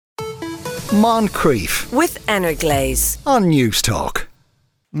Moncrief with Energlaze on News Talk.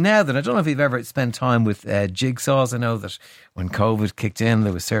 Now then, I don't know if you've ever spent time with jigsaws. I know that when COVID kicked in,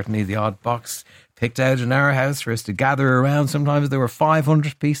 there was certainly the odd box picked out in our house for us to gather around. Sometimes there were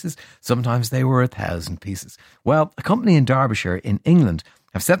 500 pieces, sometimes they were 1,000 pieces. Well, a company in Derbyshire in England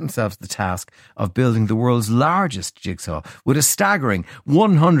have set themselves the task of building the world's largest jigsaw with a staggering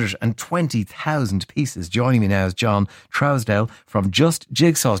 120,000 pieces. Joining me now is John Trowsdale from Just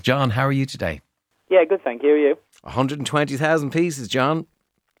Jigsaws. John, how are you today? Yeah, good, thank you. How are you? 120,000 pieces, John.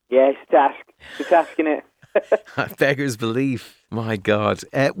 Yeah, it's a task. It's a task, innit? Beggar's belief. My God.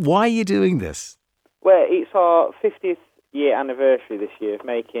 Why are you doing this? Well, it's our 50th year anniversary this year of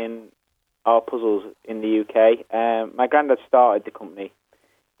making our puzzles in the UK. My granddad started the company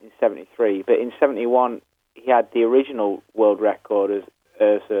in 73, but in 71 he had the original world record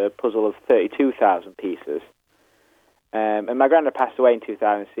as a puzzle of 32,000 pieces. And my granddad passed away in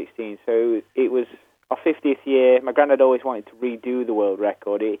 2016, so it was our 50th year. My granddad always wanted to redo the world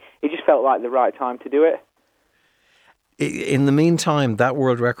record. It just felt like the right time to do it. In the meantime, that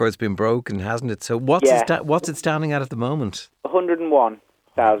world record's been broken, hasn't it? So what's it standing at the moment?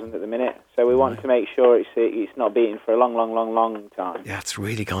 101,000 at the minute. So we want to make sure it's not beaten for a long time. Yeah, it's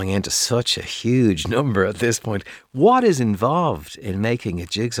really going into such a huge number at this point. What is involved in making a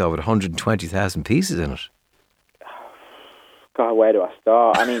jigsaw with 120,000 pieces in it? God, where do I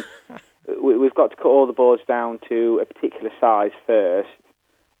start? I mean, we've got to cut all the boards down to a particular size first.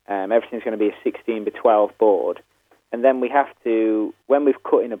 Everything's going to be a 16 by 12 board. And then we have to, when we've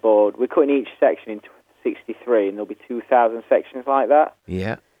cut in a board, we're cutting each section into 63, and there'll be 2,000 sections like that.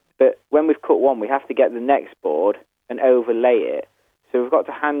 Yeah. But when we've cut one, we have to get the next board and overlay it. So we've got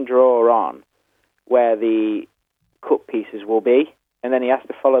to hand draw on where the cut pieces will be, and then he has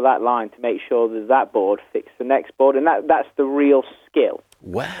to follow that line to make sure that that board fits the next board, and that's the real skill.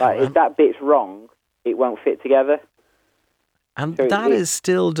 Wow. Like, if that bit's wrong, it won't fit together. And so that is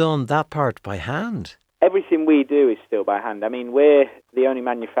still done, that part, by hand? Everything we do is still by hand. I mean, we're the only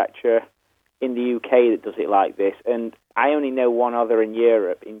manufacturer in the UK that does it like this, and I only know one other in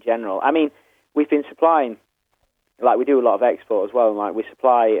Europe in general. I mean, we've been supplying, like we do a lot of export as well, and like we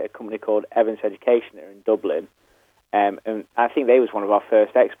supply a company called Evans Education here in Dublin, and I think they was one of our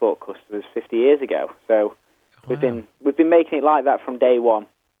first export customers 50 years ago. So we've been making it like that from day one.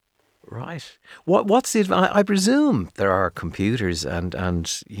 Right. What's the? I presume there are computers and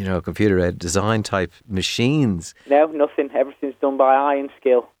computer design type machines. No, nothing. Everything's done by eye and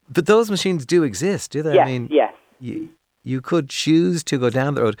skill. But those machines do exist, do they? Yes, I mean, yes. You could choose to go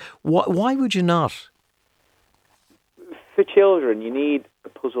down the road. Why would you not? For children, you need a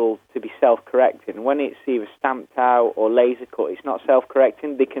puzzle to be self-correcting. When it's either stamped out or laser cut, it's not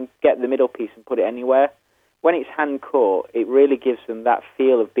self-correcting. They can get the middle piece and put it anywhere. When it's hand cut, it really gives them that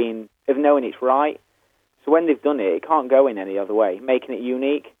feel of knowing it's right. So when they've done it, it can't go in any other way, making it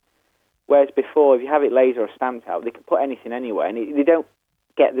unique. Whereas before, if you have it laser or stamped out, they can put anything anywhere, and they don't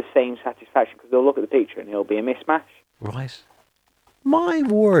get the same satisfaction because they'll look at the picture and it'll be a mismatch. Right. My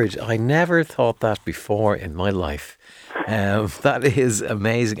word, I never thought that before in my life. That is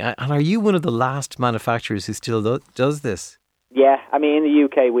amazing. And are you one of the last manufacturers who still does this? Yeah, I mean, in the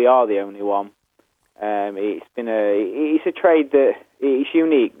UK, we are the only one. It's a trade that it's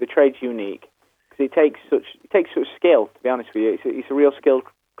unique. The trade's unique because it takes such skill. To be honest with you, it's a real skilled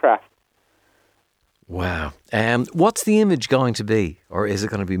craft. Wow. What's the image going to be, or is it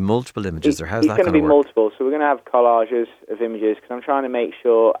going to be multiple images, or how's that going to work? It's going to be multiple. So we're going to have collages of images because I'm trying to make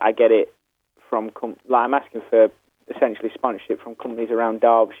sure I get it from. I'm asking for essentially sponsorship from companies around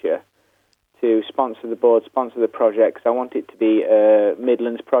Derbyshire to sponsor the board, sponsor the project. Because I want it to be a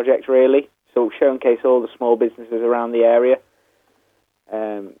Midlands project, really. So showcase all the small businesses around the area,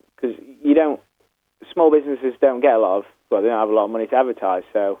 because small businesses don't get they don't have a lot of money to advertise.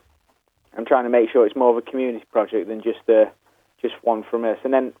 So I'm trying to make sure it's more of a community project than just one from us.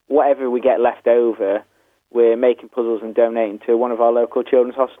 And then whatever we get left over, we're making puzzles and donating to one of our local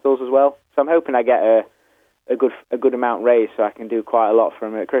children's hospitals as well. So I'm hoping I get a good amount raised so I can do quite a lot for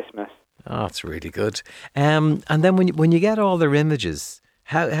them at Christmas. Oh, that's really good. And then when you get all their images,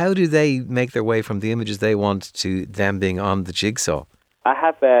 how do they make their way from the images they want to them being on the jigsaw? I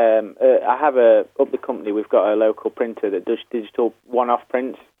have up the company. We've got a local printer that does digital one-off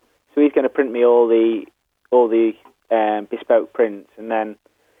prints. So he's going to print me all the bespoke prints, and then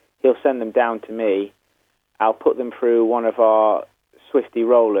he'll send them down to me. I'll put them through one of our Swifty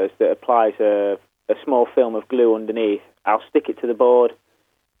rollers that applies a small film of glue underneath. I'll stick it to the board,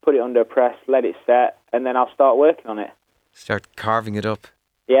 put it under a press, let it set, and then I'll start working on it. Start carving it up.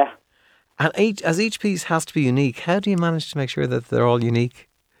 Yeah. And as each piece has to be unique, how do you manage to make sure that they're all unique?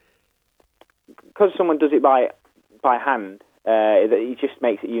 because someone does it by hand, it just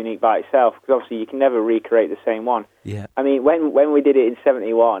makes it unique by itself. Because obviously you can never recreate the same one. Yeah. I mean, when we did it in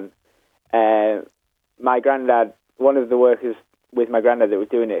 '71, my granddad, one of the workers with my granddad that was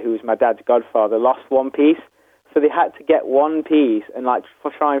doing it, who was my dad's godfather, lost one piece. So they had to get one piece and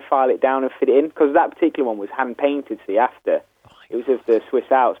try and file it down and fit it in, because that particular one was hand painted. See, after it was of the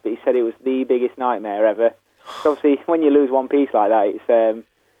Swiss Alps, but he said it was the biggest nightmare ever. So obviously, when you lose one piece like that, it's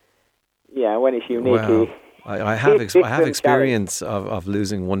when it's unique. Wow. I have experience of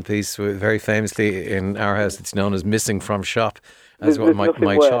losing one piece. Very famously in our house, it's known as missing from shop. That's what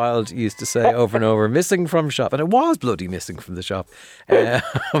my child used to say over and over, missing from shop. And it was bloody missing from the shop, may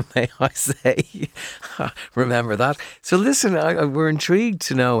I say. Remember that. So listen, we're intrigued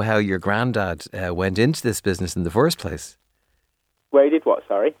to know how your granddad went into this business in the first place. Where he did what,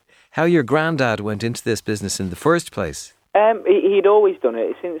 sorry? How your granddad went into this business in the first place. He'd always done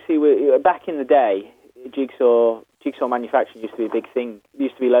it. Since he was, back in the day, jigsaw manufacturing used to be a big thing. There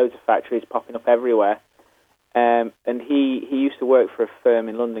used to be loads of factories popping up everywhere. And he used to work for a firm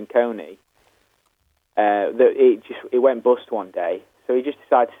in London, Coney. It went bust one day, so he just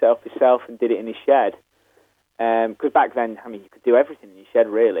decided to set up himself and did it in his shed. Because back then, I mean, you could do everything in your shed.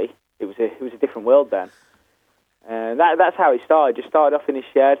 Really, it was a different world then. That's how it started. Just started off in his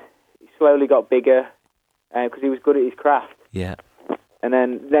shed. He slowly got bigger because he was good at his craft. Yeah. And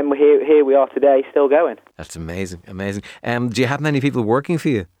then here we are today, still going. That's amazing. Do you have many people working for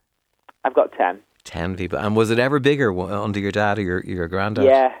you? I've got 10. 10 people. And was it ever bigger under your dad or your granddad?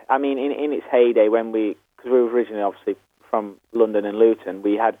 Yeah, I mean, in its heyday, because we were originally obviously from London and Luton,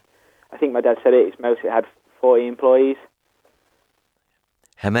 we had, I think my dad said it had 40 employees.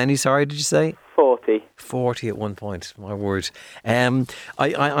 How many, sorry, did you say? 40. 40 at one point, my word.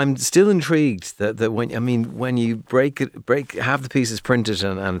 I'm still intrigued that when you have the pieces printed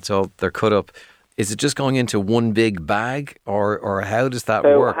and they're cut up, is it just going into one big bag, or how does that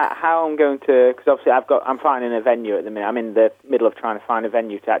work? How I'm going to, because obviously I'm finding a venue at the minute. I'm in the middle of trying to find a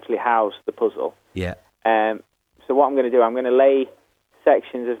venue to actually house the puzzle. Yeah. So what I'm going to do, I'm going to lay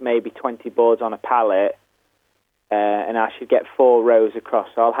sections of maybe 20 boards on a pallet, and I should get 4 rows across.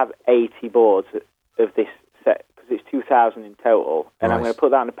 So I'll have 80 boards of this set, because it's 2,000 in total. And right. I'm going to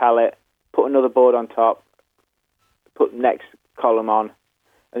put that on a pallet, put another board on top, put the next column on,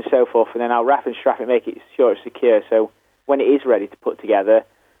 and so forth, and then I'll wrap and strap it, make it sure it's secure, so when it is ready to put together,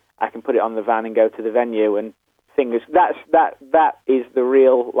 I can put it on the van and go to the venue. And that is the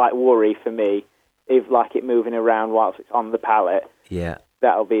real worry for me, if it moving around whilst it's on the pallet. Yeah,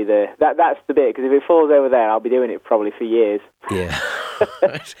 that'll be that's the bit, because if it falls over there, I'll be doing it probably for years. Yeah.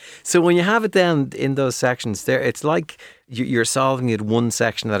 So when you have it down in those sections there, it's like you're solving it one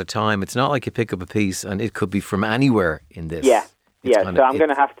section at a time. It's not like you pick up a piece and it could be from anywhere in this. Yeah. So I'm going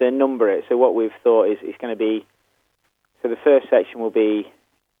to have to number it. So what we've thought is it's going to be, so the first section will be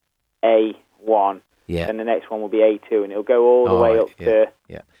A1, and the next one will be A2, and it'll go all the way up to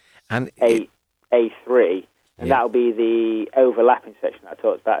and A3, and that'll be the overlapping section that I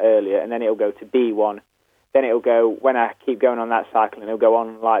talked about earlier, and then it'll go to B1. Then it'll go, when I keep going on that cycle, and it'll go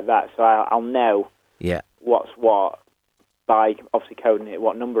on like that, so I'll know what's what by obviously coding it,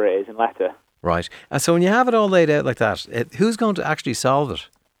 what number it is in letter. Right. And so when you have it all laid out like that, who's going to actually solve it?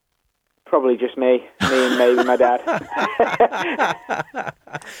 Probably just me and maybe my dad.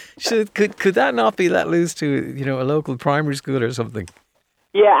 Could that not be let loose to a local primary school or something?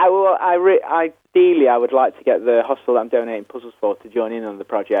 Yeah, ideally I would like to get the hostel that I'm donating puzzles for to join in on the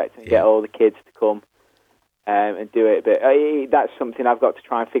project and get all the kids to come and do it. But that's something I've got to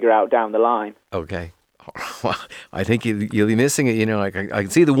try and figure out down the line. Okay. Well, I think you'll be missing it. I can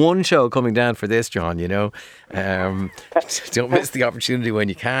see the one show coming down for this, John. Don't miss the opportunity when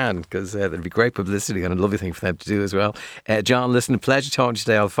you can, because there'd be great publicity and a lovely thing for them to do as well. John, listen, a pleasure talking to you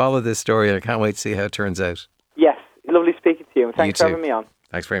today. I'll follow this story and I can't wait to see how it turns out. Yes, lovely speaking to you, and thanks for having me on.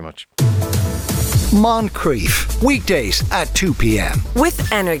 Thanks very much. Moncrief, weekdays at 2 p.m.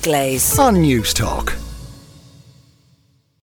 with Energlaze on News Talk.